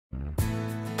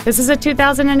This is a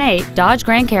 2008 Dodge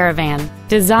Grand Caravan,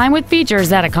 designed with features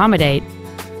that accommodate.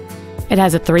 It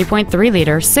has a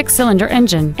 3.3-liter six-cylinder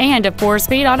engine and a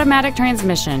 4-speed automatic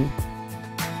transmission.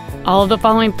 All of the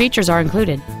following features are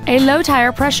included: a low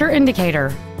tire pressure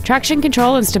indicator, traction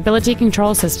control and stability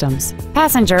control systems,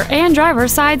 passenger and driver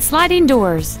side sliding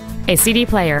doors, a CD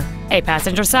player, a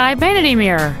passenger side vanity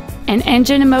mirror, an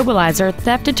engine immobilizer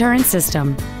theft deterrent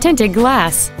system, tinted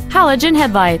glass, halogen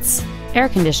headlights, air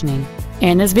conditioning,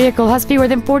 and this vehicle has fewer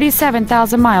than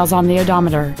 47,000 miles on the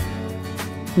odometer.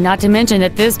 Not to mention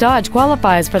that this Dodge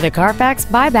qualifies for the Carfax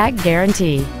buyback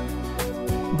guarantee.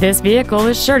 This vehicle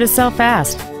is sure to sell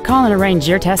fast. Call and arrange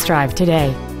your test drive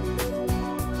today.